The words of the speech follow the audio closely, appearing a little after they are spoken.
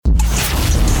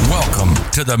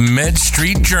to the Med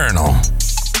Street Journal.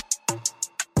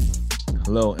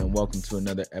 Hello and welcome to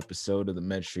another episode of the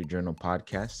Med Street Journal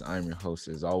podcast. I'm your host,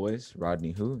 as always,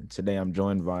 Rodney Hu. And today I'm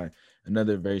joined by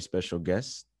another very special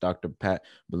guest, Dr. Pat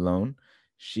Bellone.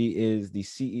 She is the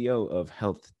CEO of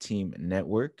Health Team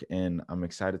Network, and I'm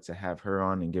excited to have her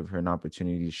on and give her an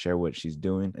opportunity to share what she's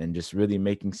doing and just really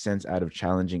making sense out of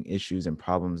challenging issues and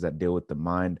problems that deal with the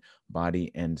mind,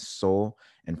 body, and soul,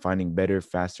 and finding better,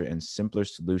 faster, and simpler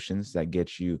solutions that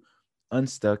get you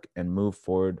unstuck and move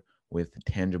forward with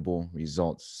tangible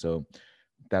results. So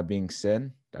that being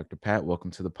said, Dr. Pat, welcome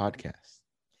to the podcast.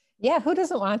 Yeah, who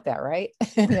doesn't want that, right?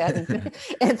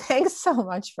 And thanks so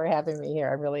much for having me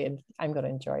here. I'm going to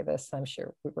enjoy this. I'm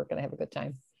sure we're going to have a good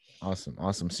time.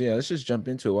 Awesome. So yeah, let's just jump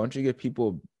into it. Why don't you give people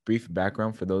a brief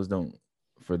background for those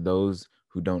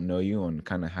who don't know you on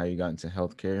kind of how you got into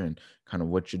healthcare and kind of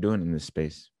what you're doing in this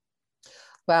space?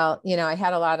 Well, I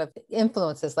had a lot of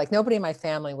influences. Like nobody in my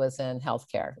family was in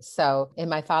healthcare.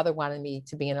 And my father wanted me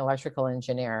to be an electrical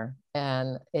engineer,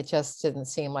 and it just didn't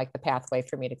seem like the pathway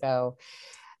for me to go.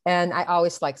 And I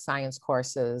always liked science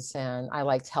courses, and I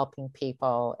liked helping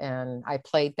people. And I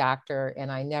played doctor,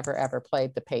 and I never, ever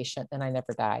played the patient, and I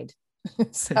never died.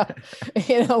 So,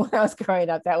 when I was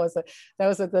growing up, that was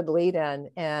a good lead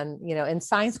in. And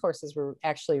science courses were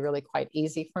actually really quite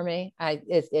easy for me. They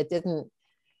didn't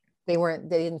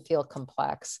feel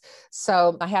complex.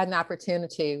 So I had an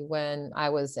opportunity when I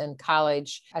was in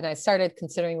college, and I started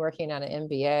considering working on an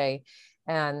MBA.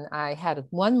 And I had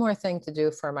one more thing to do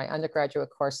for my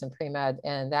undergraduate course in pre-med,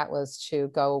 and that was to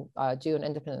go do an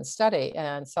independent study.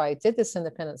 And so I did this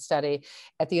independent study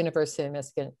at the University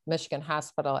of Michigan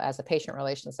Hospital as a patient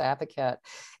relations advocate.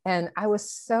 And I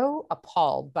was so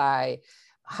appalled by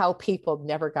how people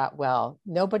never got well.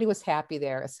 Nobody was happy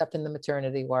there except in the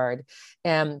maternity ward.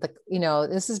 And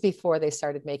this is before they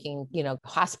started making,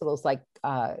 hospitals like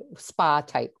spa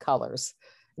type colors.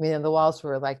 I mean, and the walls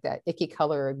were like that icky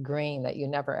color of green that you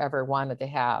never, ever wanted to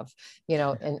have,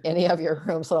 in any of your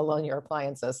rooms, let alone your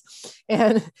appliances.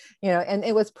 And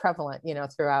it was prevalent,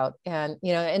 throughout. And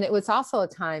it was also a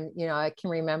time, I can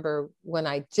remember when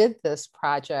I did this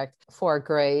project for a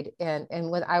grade, and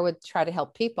when I would try to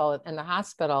help people in the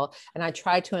hospital, and I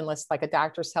tried to enlist like a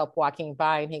doctor's help walking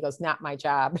by, and he goes, "Not my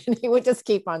job." And he would just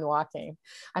keep on walking.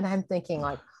 And I'm thinking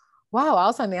like, wow,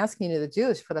 all I'm asking you to do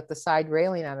is put up the side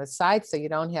railing on the side so you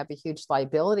don't have a huge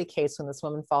liability case when this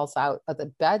woman falls out of the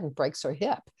bed and breaks her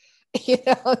hip.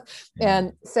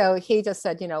 And so he just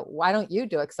said, why don't you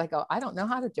do it? Because I go, I don't know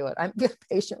how to do it. I'm a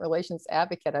patient relations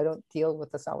advocate. I don't deal with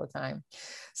this all the time.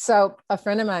 So a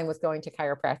friend of mine was going to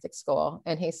chiropractic school,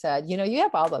 and he said, you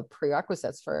have all the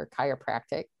prerequisites for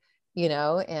chiropractic,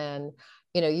 and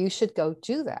you should go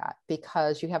do that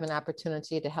because you have an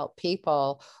opportunity to help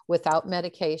people without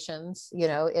medications.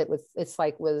 It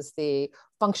was the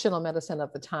functional medicine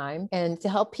of the time, and to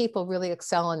help people really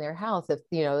excel in their health. If,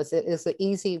 it's an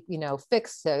easy,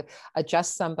 fix to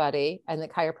adjust somebody and the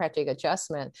chiropractic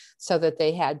adjustment so that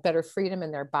they had better freedom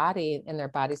in their body and their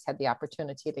bodies had the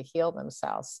opportunity to heal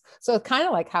themselves. So it's kind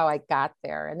of like how I got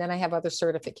there. And then I have other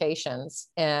certifications.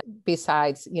 And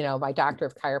besides, my doctor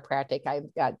of chiropractic,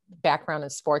 I've got background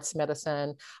in sports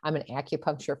medicine. I'm an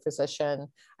acupuncture physician.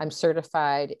 I'm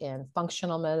certified in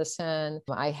functional medicine.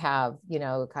 I have,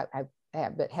 I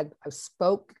have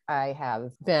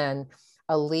been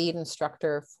a lead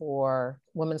instructor for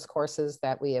women's courses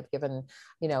that we have given,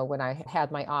 when I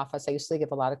had my office. I used to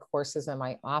give a lot of courses in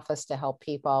my office to help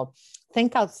people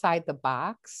think outside the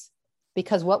box,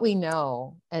 because what we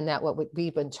know and that what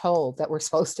we've been told that we're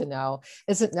supposed to know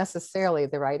isn't necessarily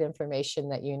the right information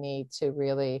that you need to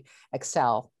really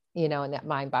excel, in that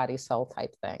mind, body, soul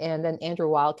type thing. And then Andrew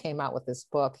Weil came out with this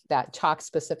book that talks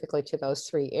specifically to those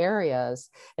three areas.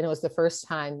 And it was the first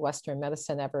time Western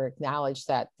medicine ever acknowledged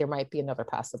that there might be another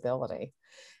possibility.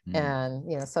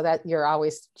 And, so that you're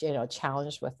always,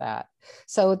 challenged with that.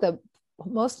 So the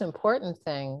most important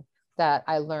thing that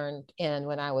I learned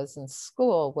when I was in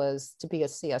school was to be a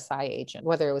CSI agent,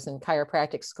 whether it was in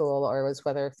chiropractic school or it was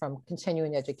whether from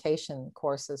continuing education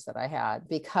courses that I had,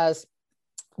 because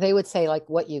they would say like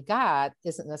what you got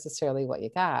isn't necessarily what you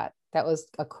got. That was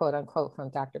a quote unquote from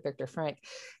Dr. Viktor Frankl.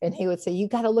 And he would say, you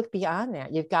got to look beyond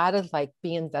that. You've got to like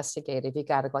be investigative. You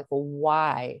got to like, well,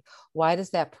 why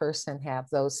does that person have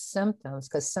those symptoms?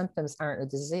 Because symptoms aren't a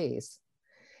disease.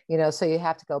 So you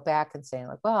have to go back and say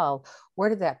like, well, where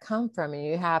did that come from? And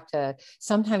you have to,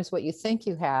 sometimes what you think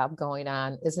you have going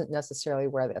on isn't necessarily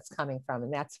where that's coming from.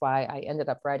 And that's why I ended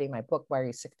up writing my book, Why Are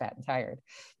You Sick, Fat, and Tired?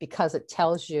 Because it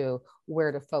tells you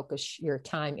where to focus your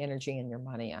time, energy, and your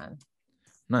money on.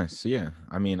 Nice. So yeah,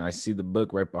 I mean, I see the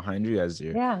book right behind you as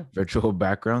your Yeah. virtual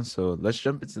background. So let's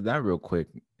jump into that real quick.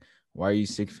 Why are you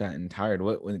sick, fat, and tired?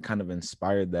 What kind of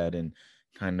inspired that, and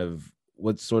kind of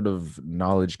what sort of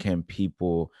knowledge can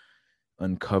people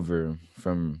uncover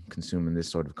from consuming this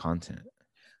sort of content?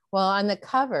 Well, on the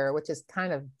cover, which is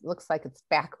kind of looks like it's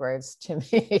backwards to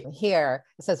me here,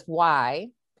 it says why,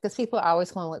 because people are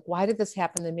always going like, why did this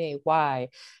happen to me? Why?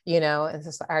 And it's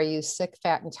just, are you sick,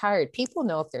 fat, and tired? People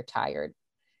know if they're tired.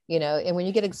 And when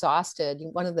you get exhausted,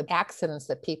 one of the accidents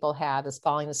that people have is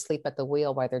falling asleep at the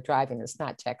wheel while they're driving. It's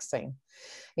not texting,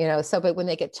 but when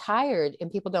they get tired and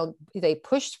they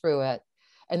push through it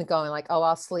and going like, oh,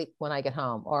 I'll sleep when I get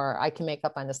home, or I can make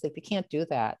up on the sleep. You can't do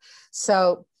that.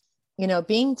 So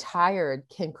being tired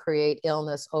can create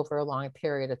illness over a long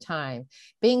period of time.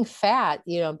 Being fat,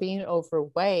 being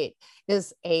overweight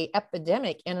is a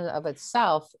epidemic in and of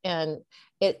itself. And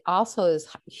it also is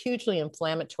hugely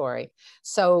inflammatory.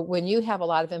 So when you have a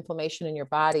lot of inflammation in your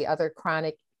body, other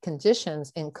chronic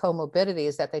conditions and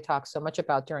comorbidities that they talk so much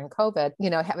about during COVID,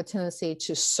 have a tendency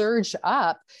to surge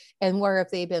up. And where if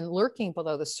they've been lurking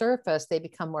below the surface, they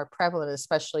become more prevalent,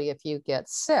 especially if you get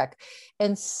sick.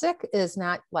 And sick is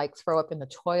not like throw up in the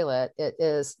toilet. It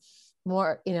is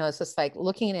more, it's just like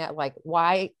looking at like,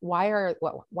 why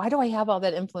do I have all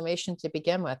that inflammation to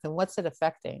begin with? And what's it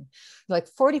affecting? Like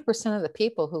 40% of the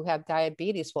people who have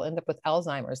diabetes will end up with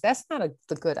Alzheimer's. That's not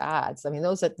the good odds. I mean,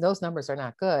 those numbers are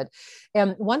not good.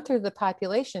 And 1/3 of the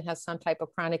population has some type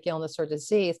of chronic illness or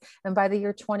disease. And by the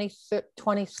year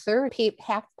 2030,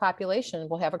 half the population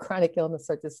will have a chronic illness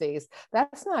or disease.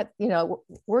 That's not,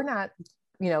 we're not,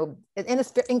 and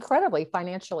it's incredibly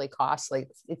financially costly.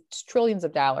 It's trillions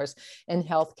of dollars in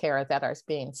healthcare that are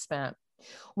being spent.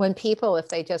 When people, if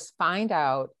they just find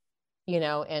out,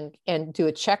 and do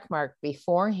a check mark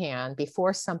beforehand,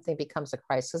 before something becomes a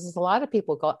crisis, a lot of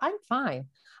people go, I'm fine.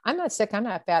 I'm not sick. I'm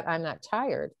not fat. I'm not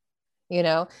tired,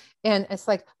 and it's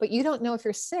like, but you don't know if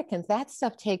you're sick. And that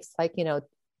stuff takes like,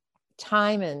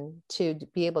 time and to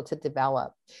be able to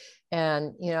develop.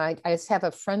 And, I just have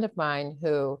a friend of mine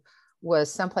who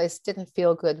was someplace, didn't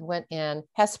feel good, went in,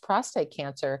 has prostate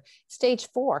cancer, stage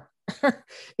 4, that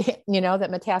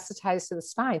metastasized to the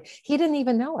spine. He didn't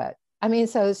even know it. I mean,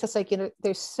 so it's just like,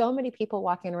 there's so many people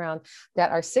walking around that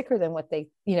are sicker than what they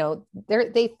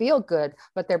feel good,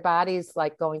 but their body's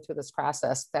like going through this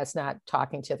process that's not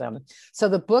talking to them. So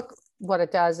the book, what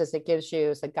it does is it gives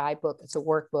you, it's a guidebook, it's a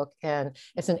workbook, and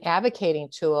it's an advocating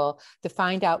tool to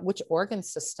find out which organ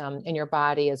system in your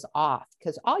body is off,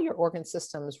 because all your organ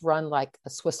systems run like a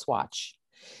Swiss watch.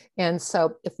 And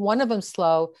so if one of them's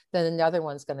slow, then another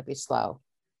one's going to be slow.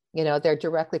 They're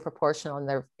directly proportional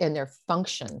in their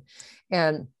function.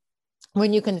 And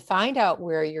when you can find out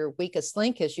where your weakest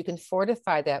link is, you can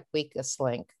fortify that weakest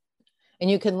link.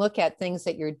 And you can look at things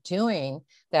that you're doing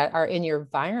that are in your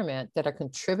environment that are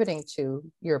contributing to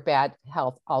your bad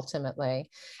health ultimately.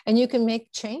 And you can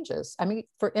make changes. I mean,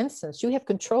 for instance, you have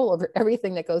control over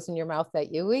everything that goes in your mouth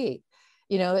that you eat.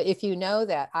 If you know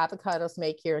that avocados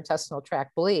make your intestinal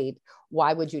tract bleed,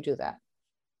 why would you do that?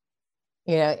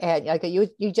 And like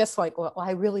you just like, well,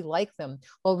 I really like them.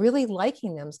 Well, really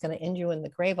liking them is going to end you in the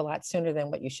grave a lot sooner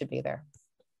than what you should be there.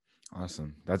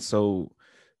 Awesome. That's so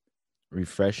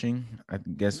refreshing, I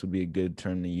guess would be a good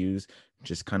term to use.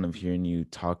 Just kind of hearing you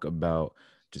talk about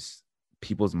just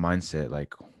people's mindset,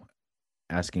 like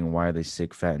asking why are they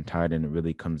sick, fat, and tired, and it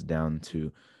really comes down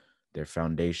to their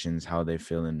foundations, how they're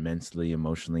feeling mentally,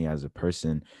 emotionally as a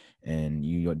person. And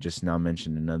you just now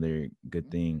mentioned another good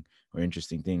thing or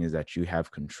interesting thing is that you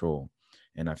have control.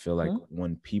 And I feel like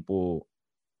when people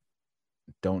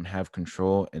don't have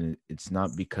control, and it's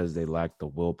not because they lack the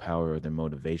willpower or the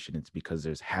motivation, it's because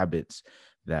there's habits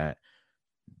that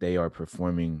they are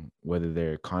performing, whether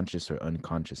they're conscious or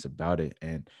unconscious about it.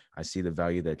 And I see the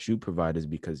value that you provide is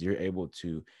because you're able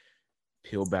to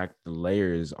peel back the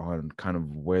layers on kind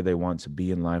of where they want to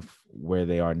be in life, where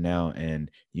they are now, and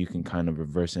you can kind of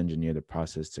reverse engineer the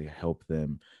process to help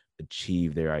them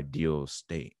achieve their ideal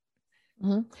state.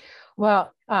 Mm-hmm.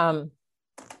 Well,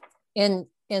 in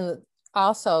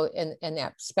also in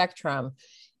that spectrum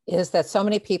is that so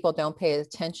many people don't pay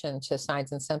attention to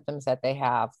signs and symptoms that they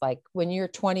have. Like when you're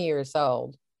 20 years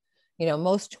old,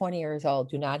 most 20 years old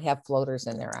do not have floaters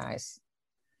in their eyes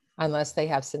unless they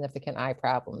have significant eye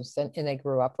problems and they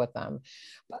grew up with them.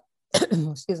 But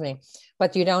excuse me,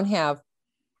 but you don't have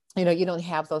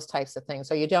those types of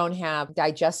things, or you don't have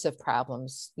digestive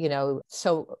problems,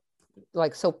 so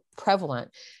like so prevalent,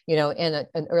 you know, in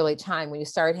an early time. When you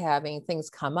start having things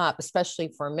come up,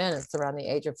 especially for men, it's around the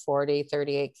age of 40,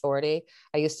 38, 40.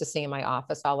 I used to see in my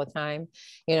office all the time,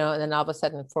 you know, and then all of a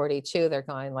sudden 42, they're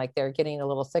going like, they're getting a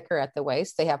little thicker at the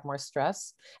waist. They have more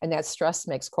stress, and that stress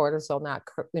makes cortisol not,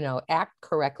 you know, act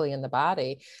correctly in the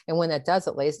body. And when that does,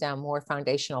 it lays down more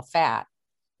foundational fat.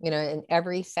 You know, and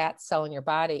every fat cell in your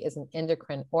body is an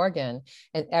endocrine organ,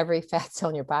 and every fat cell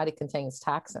in your body contains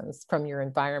toxins from your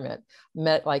environment,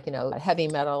 like, you know, heavy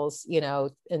metals, you know,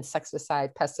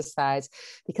 insecticide, pesticides,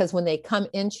 because when they come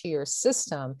into your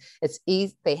system, it's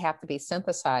easy, they have to be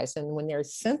synthesized. And when they're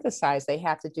synthesized, they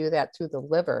have to do that through the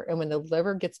liver. And when the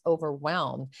liver gets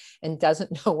overwhelmed and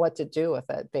doesn't know what to do with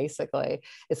it, basically,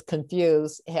 it's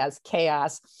confused, it has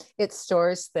chaos, it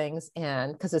stores things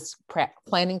in, because it's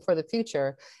planning for the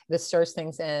future. This stores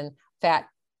things in fat,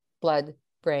 blood,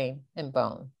 brain, and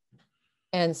bone.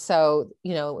 And so,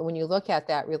 you know, when you look at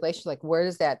that relation, like where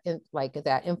does that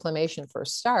that inflammation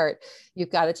first start?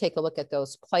 You've got to take a look at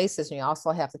those places. And you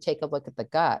also have to take a look at the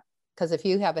gut, because if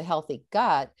you have a healthy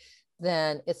gut,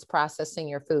 then it's processing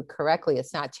your food correctly.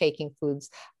 It's not taking foods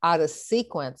out of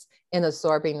sequence and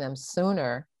absorbing them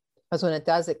sooner, because when it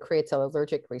does, it creates an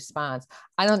allergic response.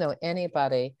 I don't know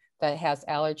anybody that has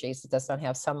allergies that does not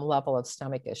have some level of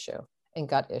stomach issue and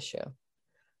gut issue.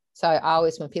 So I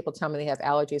always, when people tell me they have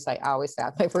allergies, I always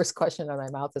ask, my first question on my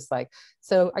mouth is like,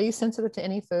 so are you sensitive to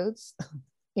any foods?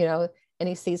 You know,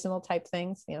 any seasonal type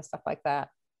things, you know, stuff like that.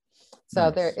 So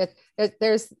nice.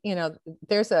 There's, you know,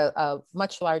 there's a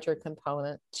much larger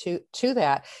component to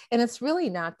that. And it's really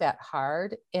not that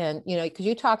hard. And, you know, because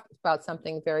you talked about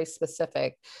something very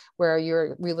specific where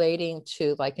you're relating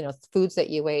to, like, you know, foods that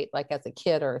you ate like as a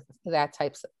kid or that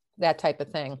type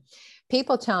of thing.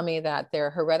 People tell me that their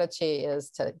heredity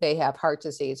is they have heart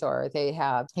disease, or they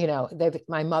have, you know,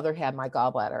 my mother had my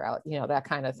gallbladder out, you know, that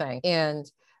kind of thing. And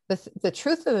the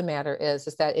truth of the matter is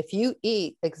that if you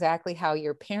eat exactly how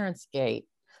your parents ate,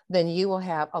 then you will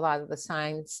have a lot of the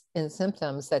signs and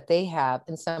symptoms that they have,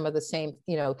 and some of the same,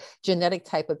 you know, genetic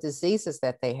type of diseases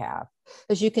that they have.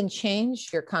 Because you can change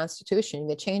your constitution,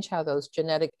 you can change how those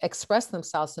genetics express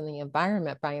themselves in the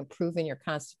environment by improving your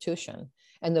constitution.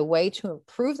 And the way to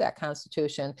improve that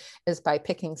constitution is by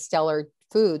picking stellar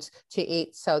foods to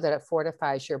eat, so that it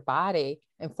fortifies your body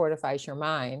and fortifies your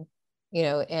mind, you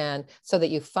know, and so that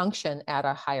you function at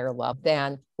a higher level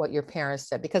than what your parents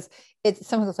did. Because it's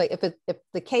sometimes like, if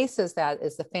the case is that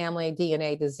is the family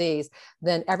DNA disease,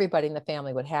 then everybody in the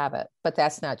family would have it. But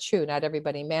that's not true. Not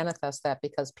everybody manifests that,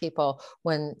 because people,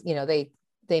 when, you know, they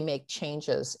make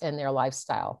changes in their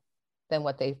lifestyle than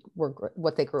what they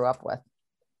grew up with.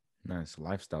 Nice.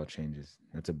 Lifestyle changes.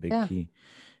 That's a big Yeah. key.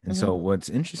 And so what's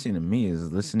interesting to me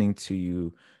is listening to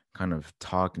you kind of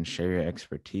talk and share your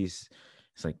expertise.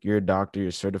 It's like you're a doctor,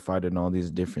 you're certified in all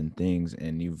these different things,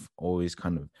 and you've always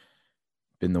kind of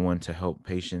been the one to help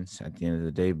patients at the end of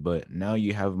the day. But now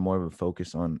you have more of a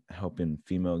focus on helping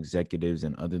female executives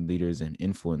and other leaders and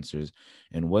influencers.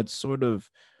 And what sort of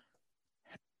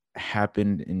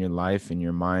happened in your life, in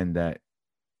your mind, that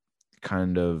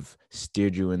kind of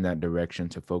steered you in that direction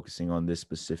to focusing on this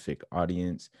specific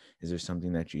audience? Is there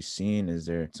something that you've seen? Is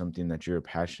there something that you're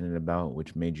passionate about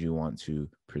which made you want to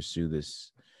pursue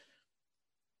this?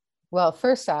 Well,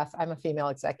 first off, I'm a female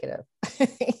executive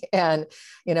and,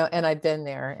 you know, and I've been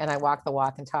there, and I walk the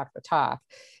walk and talk the talk.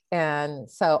 And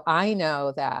so I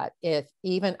know that if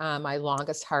even on my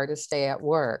longest, hardest day at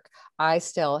work, I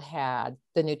still had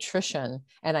the nutrition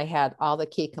and I had all the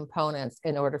key components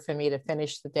in order for me to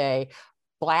finish the day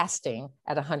blasting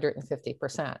at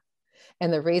 150%.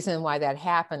 And the reason why that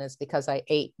happened is because I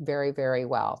ate very, very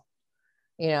well,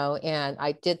 you know, and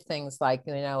I did things like,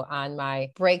 you know, on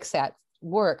my breaks at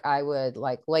work, I would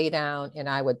like lay down and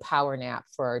I would power nap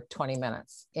for 20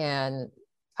 minutes. And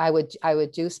I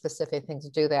would do specific things to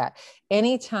do that.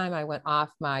 Anytime I went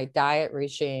off my diet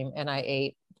regime and I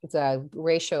ate, the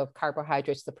ratio of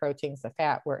carbohydrates, the proteins, the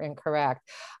fat were incorrect,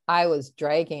 I was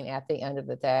dragging at the end of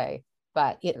the day.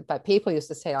 But people used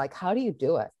to say, like, how do you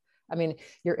do it? I mean,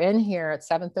 you're in here at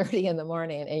 7:30 in the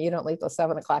morning and you don't leave till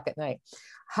 7 o'clock at night.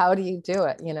 How do you do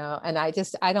it? You know, and I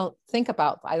don't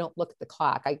look at the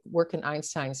clock. I work in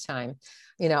Einstein's time.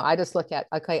 You know, I just look at,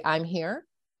 okay, I'm here,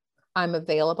 I'm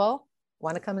available.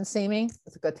 Want to come and see me?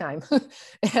 It's a good time.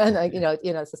 And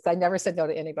I never said no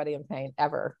to anybody in pain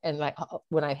ever. And like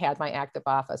when I had my active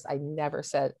office, I never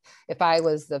said, if I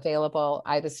was available,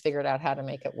 I just figured out how to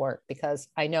make it work, because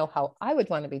I know how I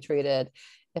would want to be treated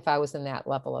if I was in that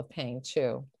level of pain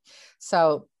too.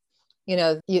 So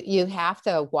You have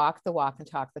to walk the walk and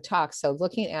talk the talk. So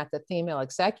looking at the female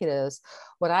executives,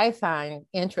 what I find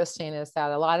interesting is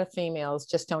that a lot of females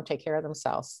just don't take care of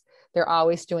themselves. They're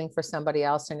always doing for somebody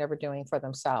else. They're never doing for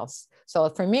themselves. So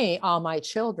for me, all my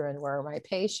children were my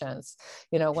patients,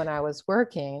 when I was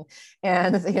working.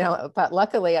 And, but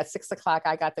luckily at 6 o'clock,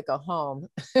 I got to go home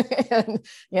and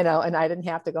I didn't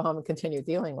have to go home and continue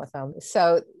dealing with them.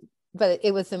 So, but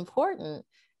it was important,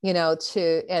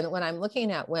 and when I'm looking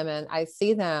at women, I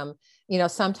see them,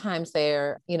 sometimes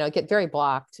they're, get very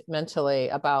blocked mentally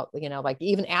about, like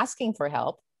even asking for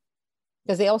help.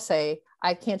 Because they'll say,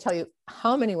 I can't tell you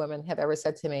how many women have ever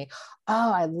said to me,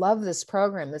 oh, I love this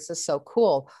program. This is so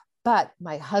cool. But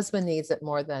my husband needs it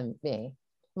more than me.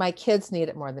 My kids need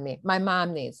it more than me. My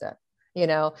mom needs it.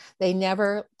 They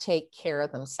never take care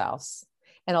of themselves.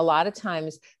 And a lot of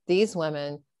times these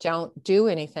women don't do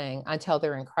anything until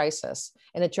they're in crisis.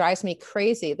 And it drives me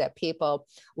crazy that people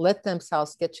let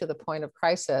themselves get to the point of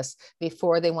crisis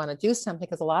before they want to do something,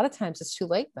 because a lot of times it's too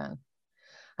late then.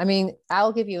 I mean,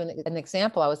 I'll give you an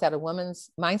example. I was at a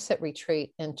women's mindset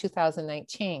retreat in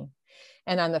 2019.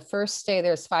 And on the first day,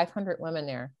 there's 500 women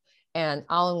there and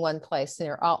all in one place. And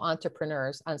they're all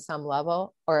entrepreneurs on some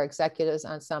level or executives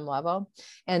on some level.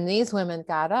 And these women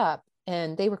got up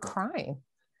and they were crying.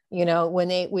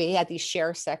 When we had these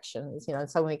share sections, and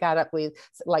so when we got up, we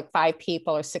like 5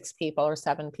 people or 6 people or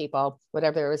 7 people,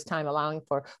 whatever there was time allowing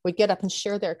for, would get up and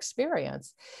share their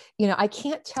experience. I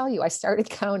can't tell you, I started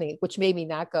counting, which made me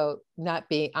not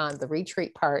be on the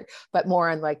retreat part, but more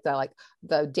on like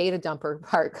the data dumper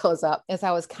part goes up, as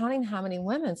I was counting how many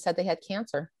women said they had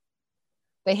cancer.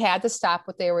 They had to stop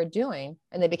what they were doing,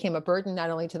 and they became a burden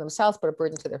not only to themselves, but a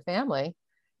burden to their family.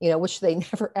 Which they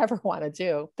never, ever want to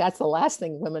do. That's the last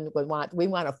thing women would want. We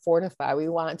want to fortify. We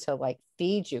want to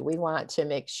feed you. We want to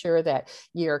make sure that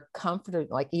you're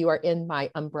comforted, like you are in my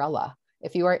umbrella.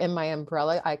 If you are in my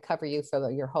umbrella, I cover you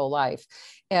for your whole life.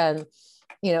 And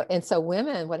so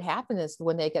women, what happened is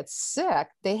when they get sick,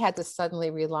 they had to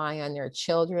suddenly rely on their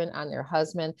children, on their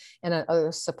husband, and on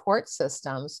other support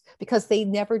systems, because they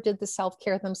never did the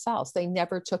self-care themselves. They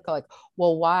never took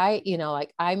why,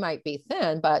 I might be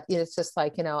thin, but it's just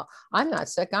I'm not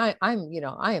sick. I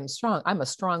am strong. I'm a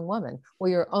strong woman. Well,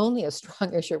 you're only as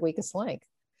strong as your weakest link.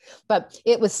 But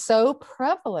it was so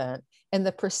prevalent. And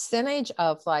the percentage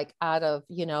of out of,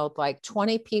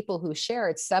 20 people who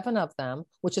shared, 7 of them,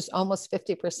 which is almost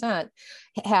 50%,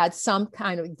 had some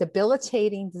kind of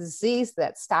debilitating disease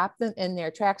that stopped them in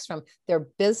their tracks from their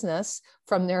business,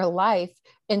 from their life,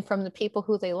 and from the people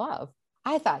who they love.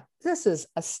 I thought, this is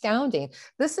astounding.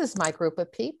 This is my group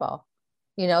of people,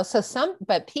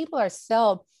 but people are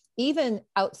still, even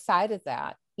outside of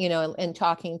that, and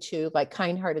talking to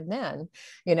kind-hearted men,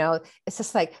 it's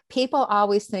just people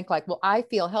always think well, I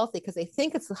feel healthy because they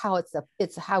think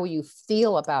it's how you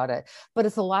feel about it, but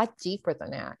it's a lot deeper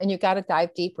than that. And you got to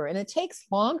dive deeper, and it takes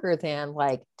longer than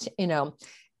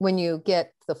when you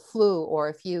get the flu, or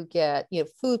if you get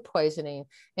food poisoning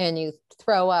and you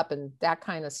throw up and that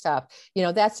kind of stuff,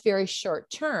 that's very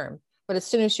short term. But as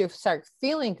soon as you start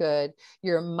feeling good,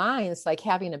 your mind's like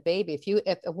having a baby.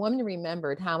 If a woman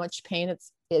remembered how much pain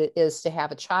it is to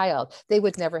have a child, they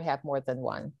would never have more than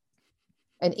one.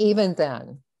 And even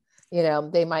then,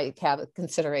 they might have a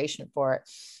consideration for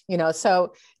it,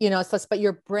 so, but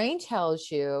your brain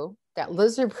tells you, that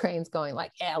lizard brain's going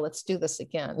yeah, let's do this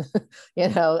again.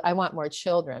 I want more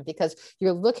children, because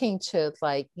you're looking to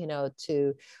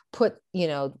to put,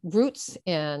 roots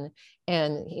in,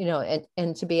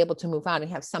 and to be able to move on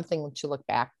and have something to look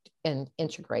back and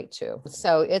integrate to.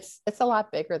 So it's a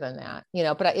lot bigger than that,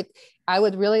 but I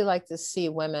would really like to see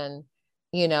women,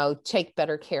 take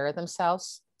better care of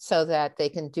themselves so that they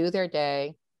can do their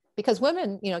day, because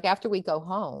women, after we go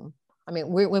home,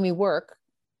 when we work,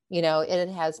 it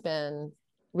has been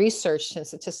researched and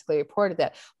statistically reported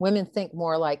that women think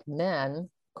more like men,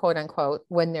 quote unquote,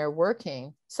 when they're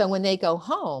working. So when they go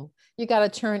home, you got to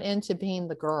turn into being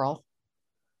the girl,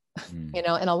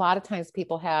 and a lot of times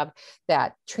people have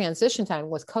that transition time.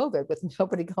 With COVID, with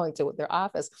nobody going to their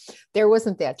office, there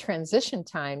wasn't that transition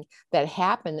time that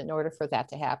happened in order for that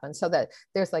to happen. So that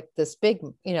there's this big,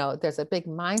 there's a big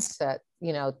mindset,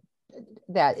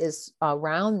 that is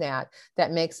around that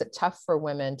makes it tough for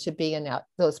women to be in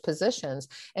those positions.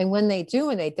 And when they do,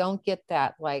 and they don't get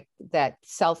that that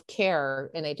self-care,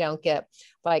 and they don't get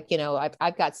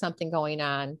I've got something going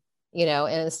on,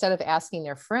 and instead of asking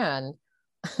their friend,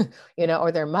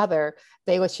 or their mother,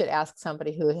 they should ask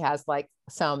somebody who has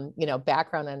some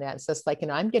background in that. It's just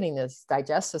I'm getting this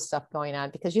digestive stuff going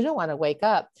on, because you don't want to wake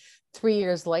up 3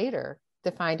 years later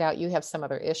to find out you have some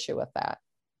other issue with that.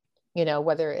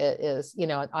 whether it is, an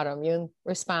autoimmune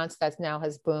response that now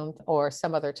has boomed, or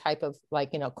some other type of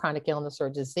chronic illness or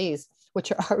disease,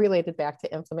 which are related back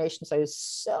to inflammation. So it's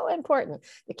so important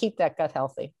to keep that gut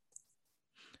healthy.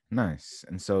 Nice.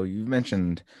 And so you've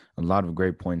mentioned a lot of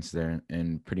great points there,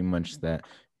 and pretty much that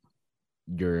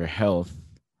your health,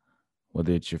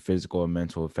 whether it's your physical or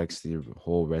mental, affects the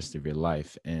whole rest of your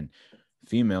life. And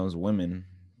women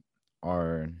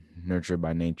are nurtured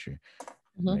by nature,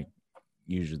 like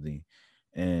usually.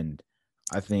 And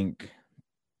I think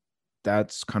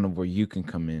that's kind of where you can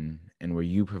come in and where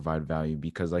you provide value,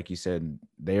 because like you said,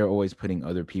 they are always putting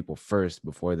other people first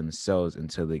before themselves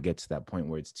until they get to that point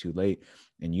where it's too late.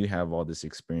 And you have all this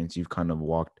experience. You've kind of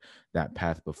walked that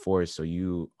path before. So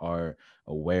you are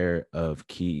aware of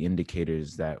key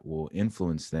indicators that will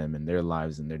influence them in their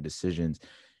lives and their decisions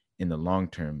in the long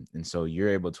term. And so you're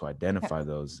able to identify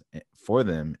those for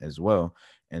them as well,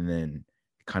 and then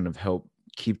kind of help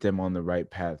keep them on the right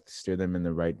path, steer them in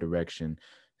the right direction,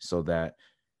 so that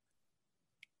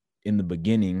in the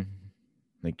beginning,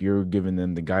 like, you're giving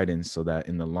them the guidance so that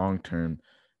in the long term,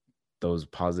 those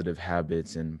positive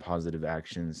habits and positive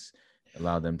actions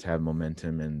allow them to have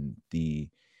momentum and the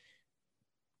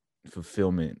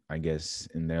fulfillment, I guess,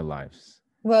 in their lives.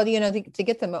 Well, to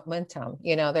get the momentum,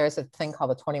 there's a thing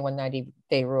called the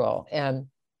 21-90-day rule. And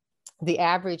the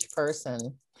average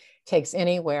person takes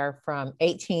anywhere from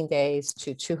 18 days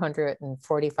to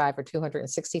 245 or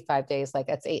 265 days, like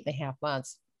that's 8.5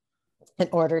 months, in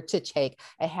order to take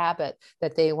a habit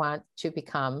that they want to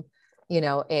become,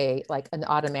 an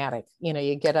automatic.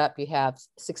 You get up, you have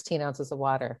 16 ounces of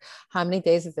water. How many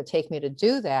days does it take me to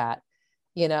do that?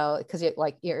 Because you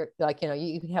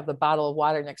can have the bottle of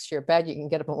water next to your bed, you can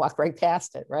get up and walk right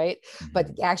past it, right?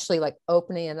 But actually, like,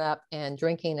 opening it up and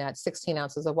drinking that 16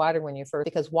 ounces of water when you first,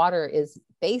 because water is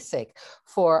basic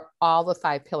for all the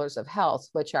 5 pillars of health,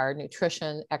 which are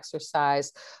nutrition,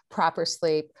 exercise, proper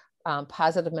sleep,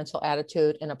 positive mental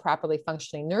attitude, and a properly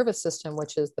functioning nervous system,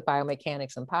 which is the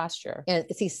biomechanics and posture. And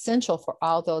it's essential for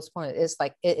all those points.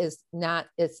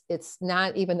 It's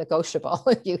not even negotiable.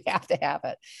 You have to have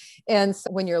it. And so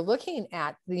when you're looking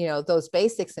at, those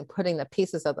basics and putting the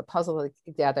pieces of the puzzle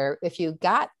together, if you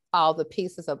got all the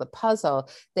pieces of the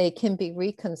puzzle, they can be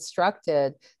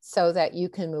reconstructed so that you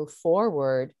can move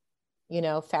forward,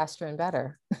 faster and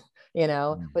better.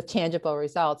 With tangible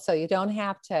results. So you don't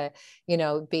have to,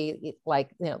 be like,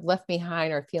 left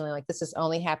behind or feeling like this is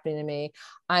only happening to me.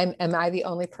 Am I the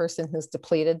only person who's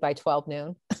depleted by 12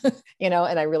 noon, and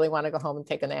I really want to go home and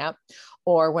take a nap?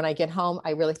 Or when I get home, I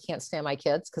really can't stand my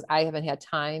kids because I haven't had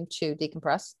time to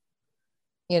decompress,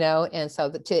 and so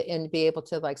to be able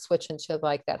to like switch into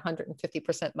like that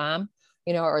 150% mom,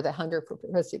 or the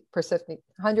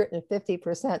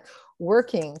 150%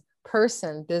 working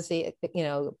person, busy,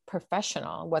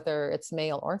 professional, whether it's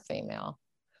male or female.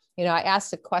 I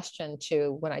asked a question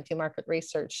too when I do market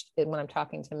research and when I'm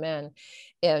talking to men,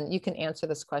 and you can answer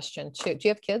this question too. Do you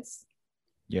have kids?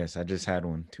 Yes, I just had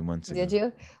one 2 months ago. Did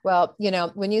you? Well,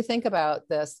 when you think about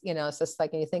this, it's just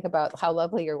like, when you think about how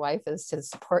lovely your wife is to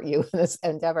support you in this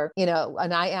endeavor,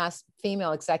 and I asked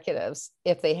female executives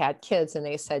if they had kids, and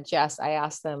they said, yes. I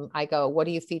asked them, I go, what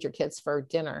do you feed your kids for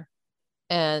dinner?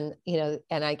 And,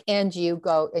 and you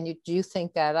go, and you do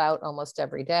think that out almost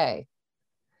every day,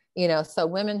 so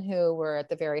women who were at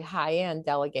the very high end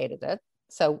delegated it.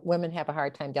 So women have a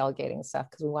hard time delegating stuff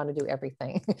because we want to do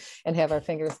everything and have our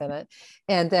fingers in it.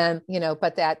 And then,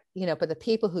 but the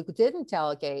people who didn't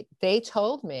delegate, they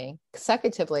told me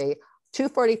consecutively,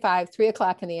 2:45, 3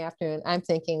 o'clock in the afternoon, I'm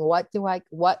thinking,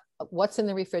 what's in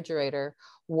the refrigerator?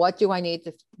 What do I need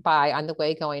to buy on the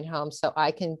way going home so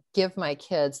I can give my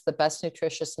kids the best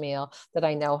nutritious meal that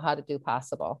I know how to do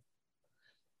possible?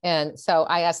 And so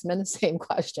I asked them the same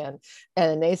question,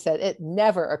 and they said it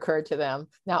never occurred to them.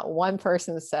 Not one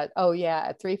person said, oh yeah,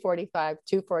 at 3:45,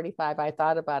 2:45, I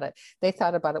thought about it. They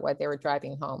thought about it while they were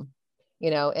driving home,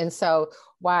 and so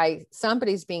why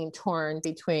somebody's being torn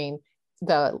between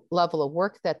the level of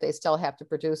work that they still have to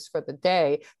produce for the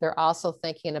day, they're also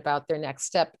thinking about their next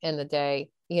step in the day,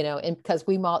 and because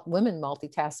women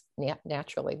multitask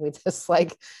naturally. We just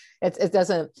like, it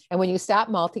doesn't, and when you stop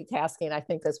multitasking, I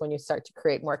think that's when you start to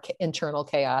create more internal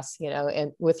chaos,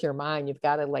 and with your mind, you've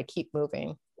got to like keep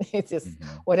moving. It's just,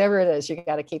 whatever it is, you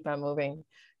got to keep on moving.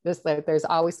 There's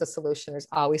always a solution. There's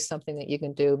always something that you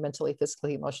can do mentally,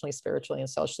 physically, emotionally, spiritually, and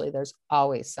socially. There's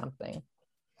always something.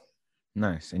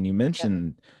 Nice. And you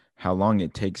mentioned how long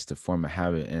it takes to form a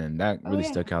habit. And that really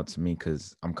stuck out to me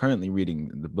because I'm currently reading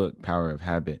the book, Power of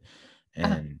Habit.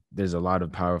 And there's a lot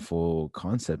of powerful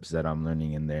concepts that I'm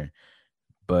learning in there.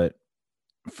 But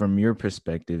from your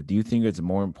perspective, do you think it's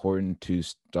more important to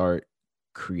start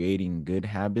creating good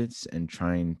habits and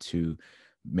trying to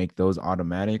make those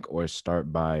automatic, or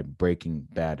start by breaking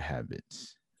bad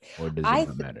habits? Or does it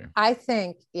not matter? I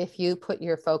think if you put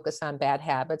your focus on bad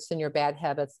habits, then your bad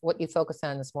habits, what you focus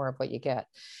on is more of what you get.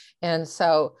 And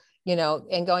so,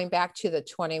 and going back to the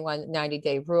 21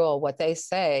 90-day rule, what they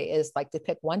say is like to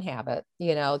pick one habit,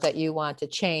 that you want to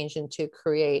change and to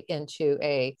create into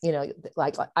a,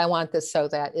 like I want this so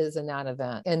that is a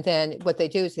non-event. And then what they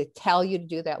do is they tell you to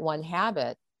do that one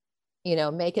habit,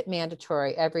 make it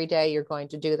mandatory. Every day you're going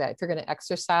to do that. If you're going to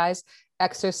exercise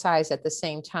at the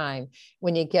same time.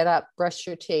 When you get up, brush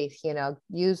your teeth,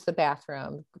 use the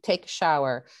bathroom, take a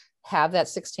shower, have that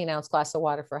 16-ounce glass of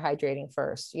water for hydrating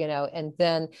first, and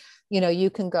then, you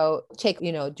can go take,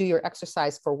 do your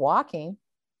exercise for walking,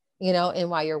 and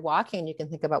while you're walking, you can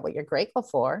think about what you're grateful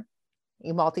for.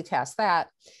 You multitask that.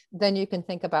 Then you can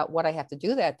think about what I have to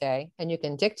do that day, and you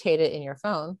can dictate it in your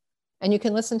phone. And you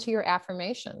can listen to your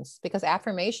affirmations, because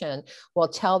affirmation will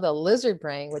tell the lizard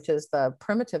brain, which is the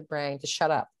primitive brain, to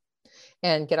shut up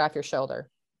and get off your shoulder,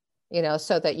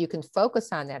 so that you can focus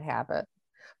on that habit.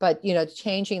 But,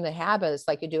 changing the habit is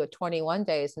like you do it 21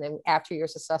 days. And then after you're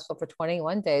successful for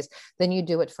 21 days, then you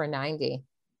do it for 90,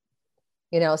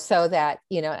 so that,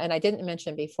 and I didn't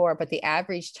mention before, but the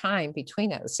average time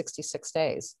between it is 66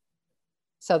 days.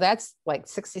 So that's like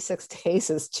 66 days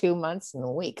is 2 months and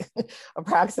a week,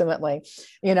 approximately,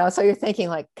 so you're thinking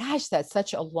like, gosh, that's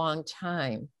such a long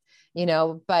time,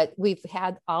 but we've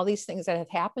had all these things that have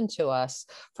happened to us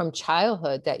from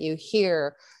childhood that you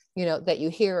hear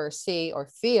or see or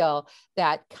feel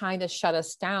that kind of shut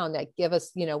us down, that give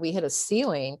us, we hit a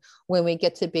ceiling when we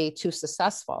get to be too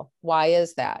successful. Why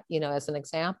is that? As an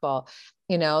example,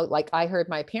 like I heard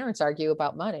my parents argue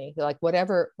about money, like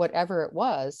whatever it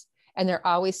was. And there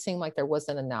always seemed like there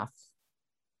wasn't enough,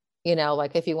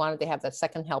 like if you wanted to have that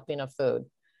second helping of food,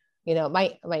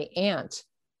 my aunt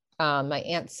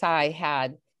Cy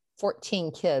had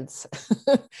 14 kids.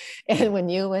 And when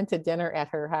you went to dinner at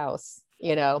her house,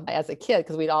 as a kid,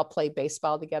 because we'd all play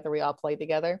baseball together, we all played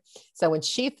together. So when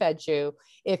she fed you,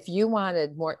 if you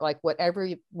wanted more, like whatever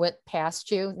went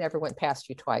past you, never went past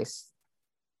you twice.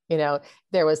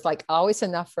 There was like always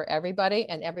enough for everybody,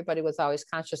 and everybody was always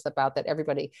conscious about that.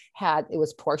 Everybody it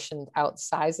was portioned out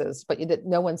sizes, but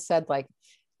no one said like,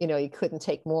 you couldn't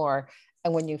take more.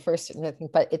 And when you first,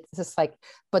 but it's just like,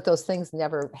 but those things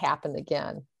never happened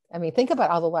again. I mean, think about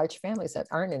all the large families that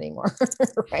aren't anymore,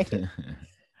 right?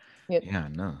 Yeah,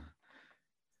 no,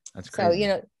 that's crazy.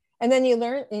 So, and then you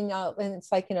learn, and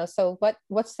it's like, so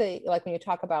what's the, like when you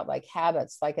talk about like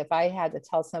habits, like if I had to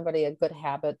tell somebody a good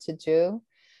habit to do,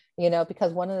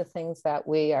 because one of the things that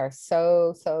we are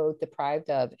so deprived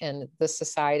of in this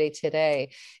society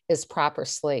today is proper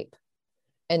sleep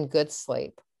and good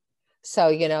sleep. So,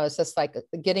 it's just like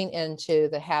getting into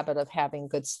the habit of having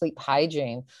good sleep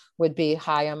hygiene would be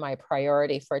high on my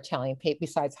priority for telling people,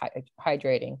 besides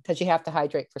hydrating, because you have to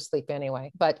hydrate for sleep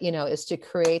anyway. But, is to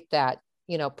create that,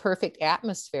 perfect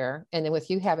atmosphere. And then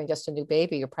with you having just a new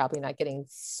baby, you're probably not getting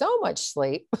so much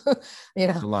sleep.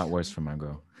 It's a lot worse for my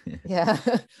girl. Yeah.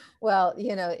 Well,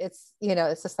 it's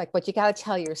just like what you got to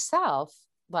tell yourself,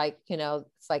 like,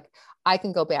 it's like, I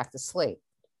can go back to sleep.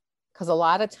 Because a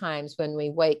lot of times when we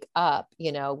wake up,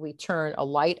 we turn a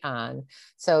light on.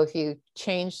 So if you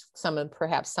change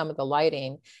perhaps some of the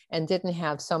lighting and didn't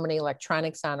have so many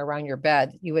electronics on around your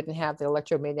bed, you wouldn't have the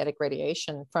electromagnetic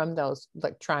radiation from those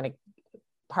electronic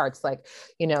parts, like,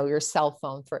 your cell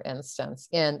phone, for instance,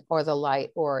 or the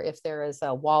light, or if there is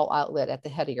a wall outlet at the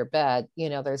head of your bed,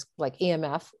 there's like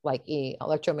EMF, like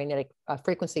electromagnetic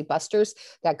frequency busters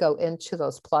that go into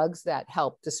those plugs that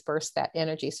help disperse that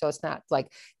energy. So it's not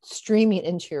like streaming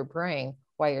into your brain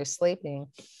while you're sleeping.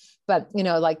 But,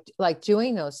 like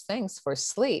doing those things for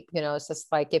sleep, it's just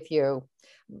like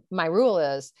my rule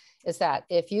is that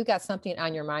if you got something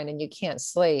on your mind and you can't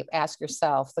sleep, ask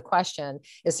yourself the question,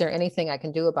 is there anything I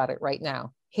can do about it right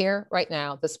now, here, right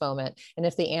now, this moment? And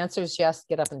if the answer is yes,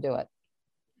 get up and do it.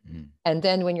 And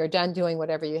then when you're done doing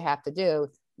whatever you have to do,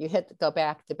 you go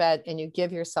back to bed and you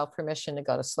give yourself permission to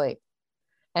go to sleep.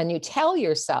 And you tell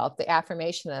yourself, the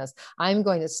affirmation is, I'm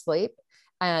going to sleep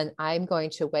and I'm going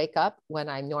to wake up when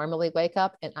I normally wake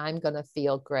up, and I'm going to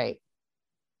feel great.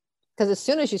 Because as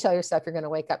soon as you tell yourself you're going to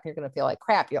wake up, you're going to feel like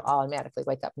crap, you'll automatically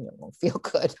wake up and you won't feel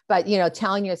good. But,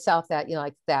 telling yourself that,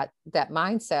 like that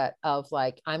mindset of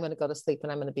like, I'm going to go to sleep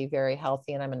and I'm going to be very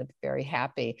healthy and I'm going to be very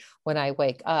happy when I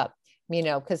wake up,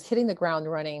 because hitting the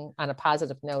ground running on a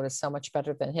positive note is so much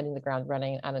better than hitting the ground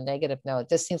running on a negative note. It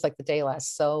just seems like the day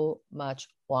lasts so much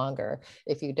longer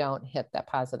if you don't hit that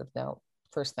positive note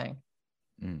first thing.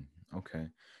 Mm, okay.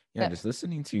 Yeah, just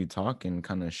listening to you talk and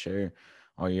kind of share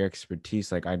all your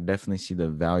expertise, like I definitely see the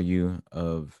value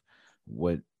of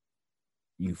what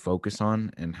you focus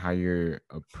on and how your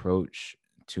approach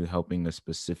to helping a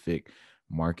specific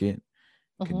market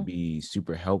could Mhm. be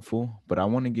super helpful. But I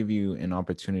want to give you an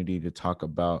opportunity to talk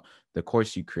about the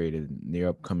course you created, your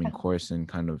upcoming course, and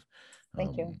kind of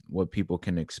Thank you. what people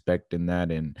can expect in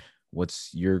that, and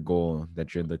what's your goal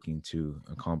that you're looking to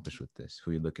accomplish with this,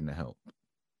 who you're looking to help.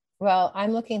 Well,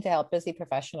 I'm looking to help busy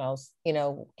professionals,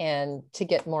 and to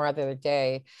get more of their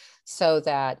day so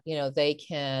that, they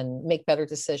can make better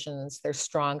decisions. They're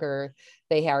stronger,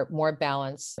 they are more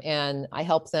balanced. And I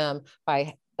help them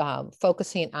by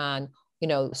focusing on,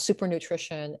 super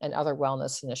nutrition and other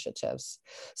wellness initiatives.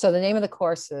 So the name of the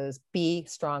course is Be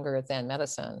Stronger Than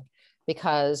Medicine,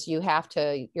 because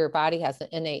your body has an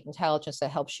innate intelligence that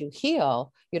helps you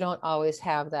heal. You don't always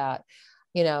have that,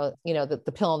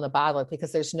 the pill in the bottle,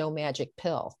 because there's no magic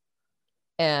pill.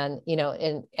 And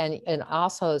and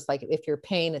also, it's like, if you're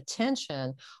paying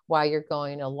attention while you're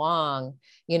going along,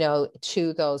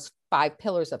 to those 5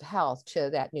 pillars of health, to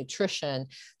that nutrition,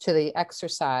 to the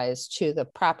exercise, to the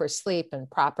proper sleep and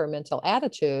proper mental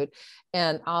attitude,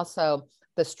 and also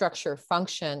the structure,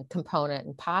 function component,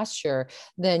 and posture,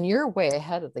 then you're way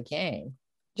ahead of the game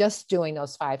just doing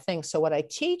those 5 things. So what I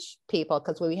teach people,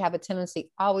 because we have a tendency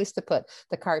always to put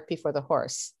the cart before the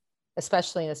horse,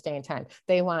 especially in this day and time,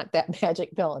 they want that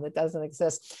magic pill and it doesn't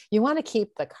exist. You want to keep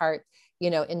the cart,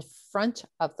 in front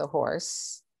of the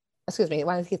horse. Excuse me, you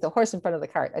want to keep the horse in front of the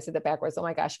cart. I said that backwards. Oh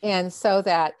my gosh. And so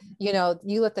that, you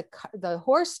let the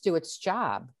horse do its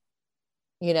job,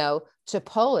 to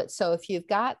pull it. So if you've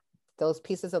got those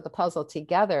pieces of the puzzle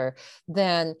together,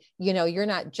 then, you're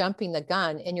not jumping the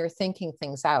gun and you're thinking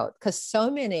things out. Because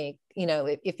so many,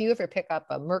 if you ever pick up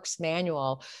a Merck's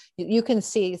manual, you can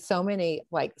see so many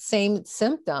like same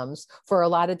symptoms for a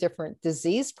lot of different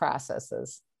disease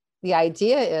processes. The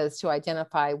idea is to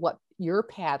identify what your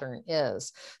pattern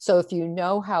is. So if you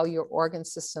know how your organ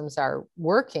systems are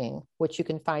working, which you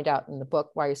can find out in the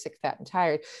book, Why You're Sick, Fat, and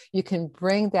Tired, you can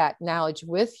bring that knowledge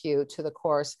with you to the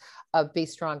course of Be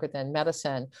Stronger Than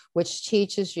Medicine, which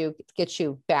teaches you, gets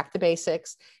you back to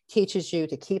basics, teaches you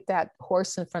to keep that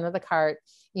horse in front of the cart,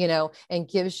 and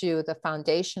gives you the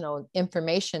foundational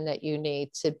information that you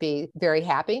need to be very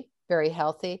happy, very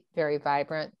healthy, very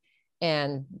vibrant,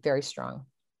 and very strong.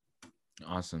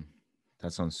 Awesome.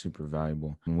 That sounds super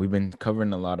valuable. And we've been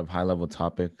covering a lot of high level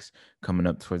topics coming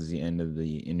up towards the end of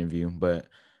the interview, but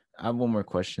I have one more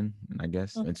question, I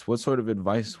guess. It's, what sort of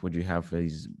advice would you have for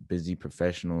these busy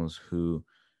professionals who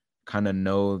kind of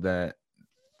know that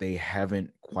they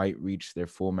haven't quite reached their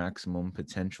full maximum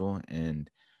potential, and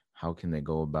how can they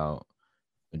go about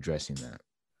addressing that?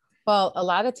 Well, a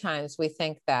lot of times we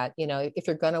think that, if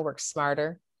you're going to work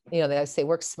smarter, they say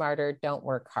work smarter, don't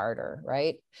work harder,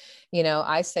 right?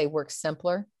 I say work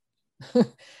simpler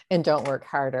and don't work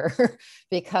harder,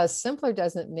 because simpler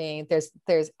doesn't mean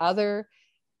there's other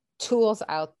tools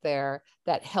out there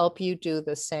that help you do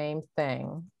the same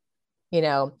thing,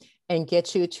 and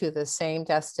get you to the same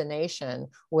destination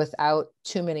without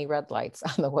too many red lights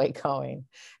on the way going,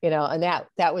 and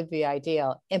that would be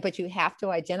ideal. But you have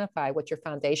to identify what your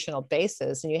foundational base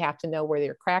is, and you have to know where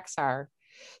your cracks are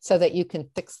so that you can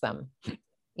fix them,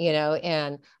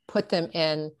 and put them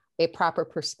in a proper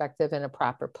perspective in a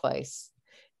proper place.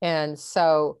 And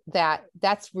so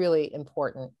that's really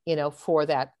important, for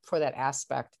that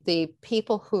aspect. The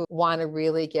people who want to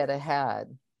really get ahead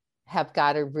have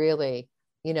got to really,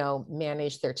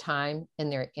 manage their time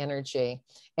and their energy,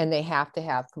 and they have to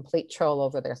have complete control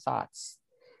over their thoughts.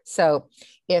 So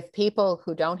if people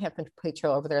who don't have complete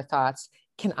control over their thoughts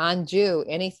can undo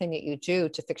anything that you do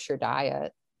to fix your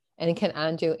diet, and can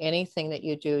undo anything that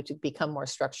you do to become more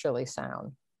structurally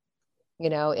sound,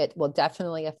 it will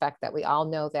definitely affect that. We all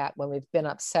know that when we've been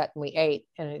upset and we ate,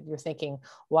 and you're thinking,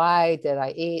 why did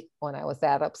I eat when I was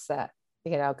that upset?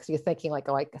 Because you're thinking like,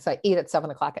 oh, I eat at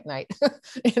 7:00 at night,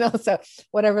 so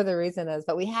whatever the reason is.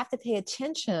 But we have to pay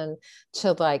attention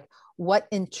to like what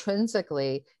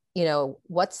intrinsically,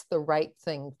 what's the right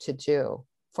thing to do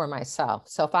for myself.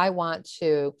 So if I want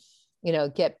to,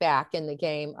 get back in the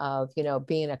game of,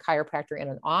 being a chiropractor in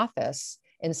an office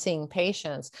and seeing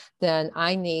patients, then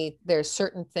there's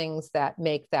certain things that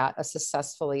make that a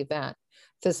successful event,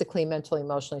 physically, mentally,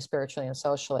 emotionally, spiritually, and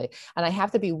socially. And I have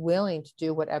to be willing to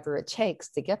do whatever it takes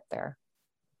to get there.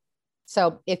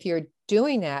 So if you're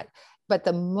doing that, but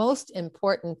the most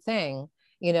important thing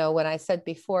When I said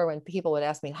before, when people would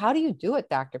ask me, how do you do it,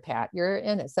 Dr. Pat? You're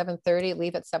in at 7:30,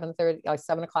 leave at 7:30, like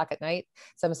 7 o'clock at night,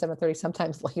 7:30,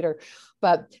 sometimes later.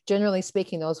 But generally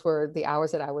speaking, those were the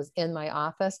hours that I was in my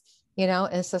office,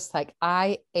 and it's just like,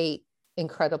 I ate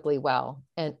incredibly well.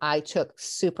 And I took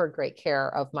super great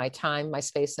care of my time, my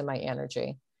space, and my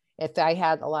energy. If I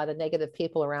had a lot of negative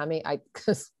people around me, I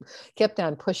just kept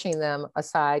on pushing them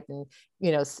aside and,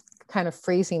 kind of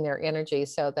freezing their energy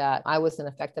so that I wasn't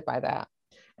affected by that.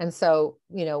 And so,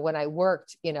 when I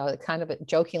worked, kind of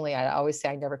jokingly, I always say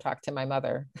I never talked to my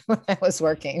mother when I was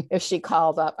working. If she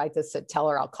called up, I just said, tell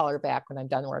her I'll call her back when I'm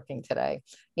done working today,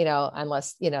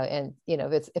 unless,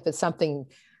 if it's something,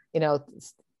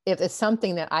 if it's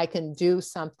something that I can do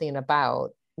something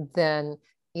about, then,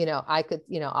 I could,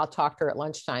 I'll talk to her at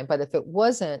lunchtime. But if it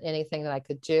wasn't anything that I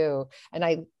could do, and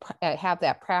I have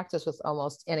that practice with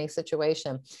almost any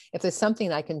situation, if there's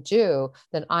something I can do,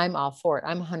 then I'm all for it.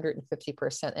 I'm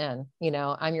 150% in,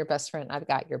 I'm your best friend. I've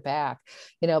got your back,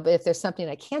 but if there's something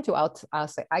I can't do, I'll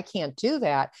say, I can't do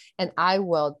that. And I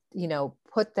will, I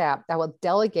will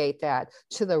delegate that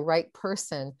to the right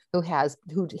person who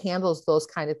handles those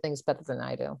kind of things better than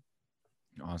I do.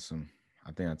 Awesome.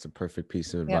 I think that's a perfect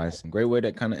piece of advice. Yep. Great way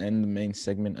to kind of end the main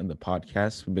segment of the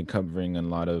podcast. We've been covering a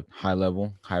lot of high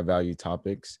level, high value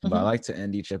topics, but I like to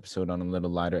end each episode on a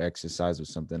little lighter exercise with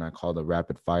something I call the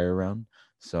rapid fire round.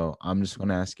 So I'm just going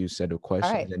to ask you a set of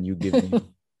questions and you give me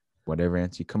whatever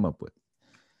answer you come up with.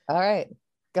 All right,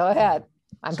 go ahead.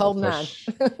 I'm holding on.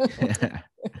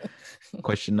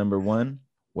 Question number 1,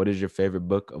 what is your favorite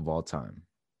book of all time?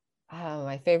 Oh,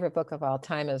 my favorite book of all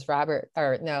time is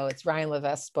it's Ryan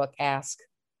Levesque's book, Ask.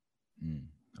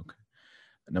 Okay.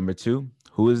 Number 2,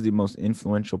 who is the most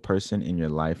influential person in your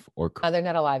life or career? They're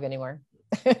not alive anymore,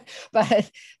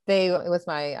 but it was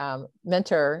my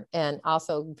mentor and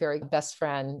also very best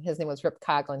friend. His name was Rip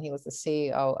Coughlin. He was the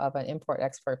CEO of an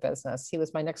import-export business. He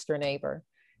was my next door neighbor.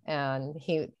 And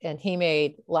he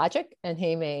made logic, and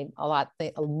he made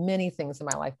many things in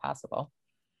my life possible.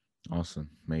 Awesome.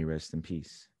 May you rest in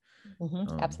peace.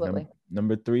 Absolutely.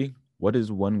 Number 3, what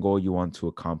is one goal you want to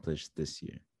accomplish this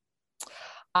year?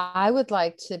 I would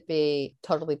like to be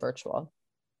totally virtual.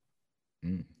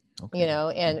 Okay.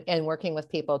 And working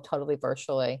with people totally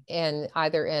virtually, and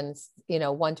either in,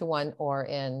 one-to-one or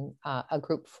in a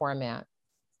group format.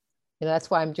 That's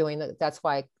why I'm doing that. That's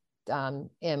why I'm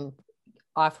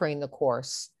offering the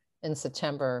course in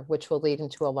September, which will lead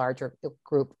into a larger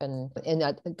group and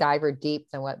dive deep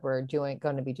than what we're going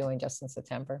to be doing just in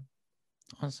September.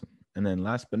 Awesome. And then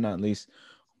last but not least,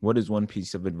 what is one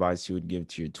piece of advice you would give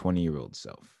to your 20-year-old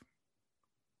self?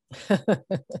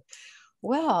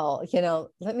 Well,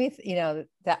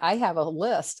 that I have a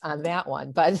list on that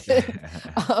one, but,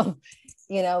 but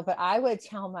I would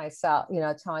tell myself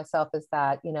is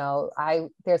that,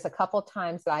 there's a couple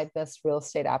times that I've missed real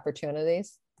estate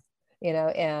opportunities,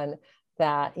 and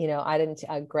that, I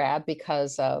didn't grab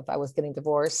because I was getting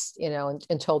divorced,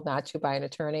 and told not to by an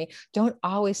attorney. Don't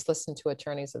always listen to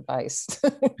attorney's advice.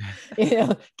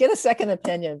 Get a second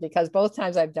opinion, because both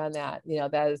times I've done that,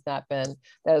 that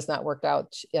has not worked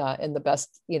out in the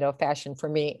best, fashion for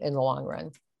me in the long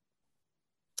run.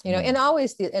 And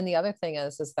always, the other thing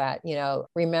is that,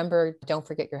 remember, don't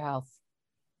forget your health.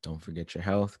 Don't forget your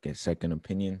health. Get second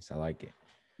opinions. I like it.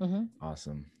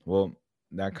 Awesome. Well,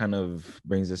 that kind of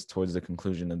brings us towards the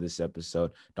conclusion of this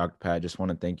episode. Dr. Pat, I just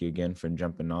want to thank you again for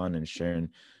jumping on and sharing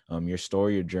your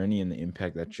story, your journey, and the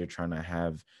impact that you're trying to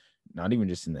have, not even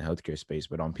just in the healthcare space,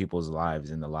 but on people's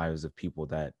lives and the lives of people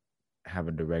that have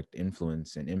a direct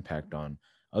influence and impact on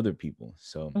other people.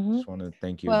 So I just want to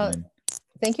thank you again.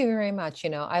 Thank you very much.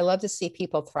 I love to see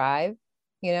people thrive,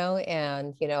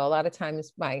 and, a lot of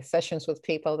times my sessions with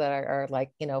people that are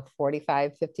like,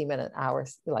 45, 50-minute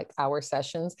hours, like hour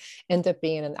sessions, end up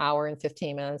being an hour and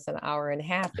 15 minutes, an hour and a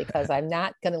half, because I'm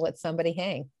not going to let somebody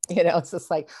hang. It's just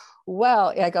like,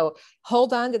 well, I go,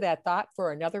 hold on to that thought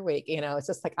for another week. It's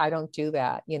just like, I don't do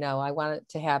that. I want it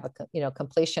to have a,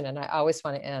 completion. And I always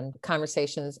want to end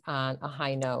conversations on a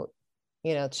high note,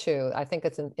 too. I think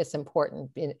it's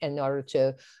important in order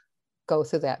to go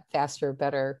through that faster,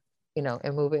 better,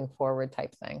 and moving forward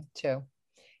type thing too,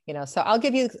 so I'll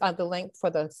give you the link for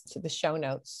the show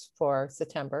notes for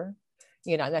September,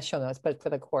 not show notes, but for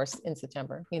the course in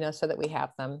September, so that we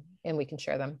have them and we can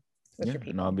share them with your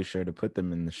people. And I'll be sure to put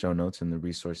them in the show notes in the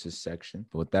resources section.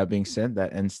 But with that being said,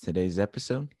 that ends today's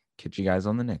episode. Catch you guys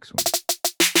on the next one.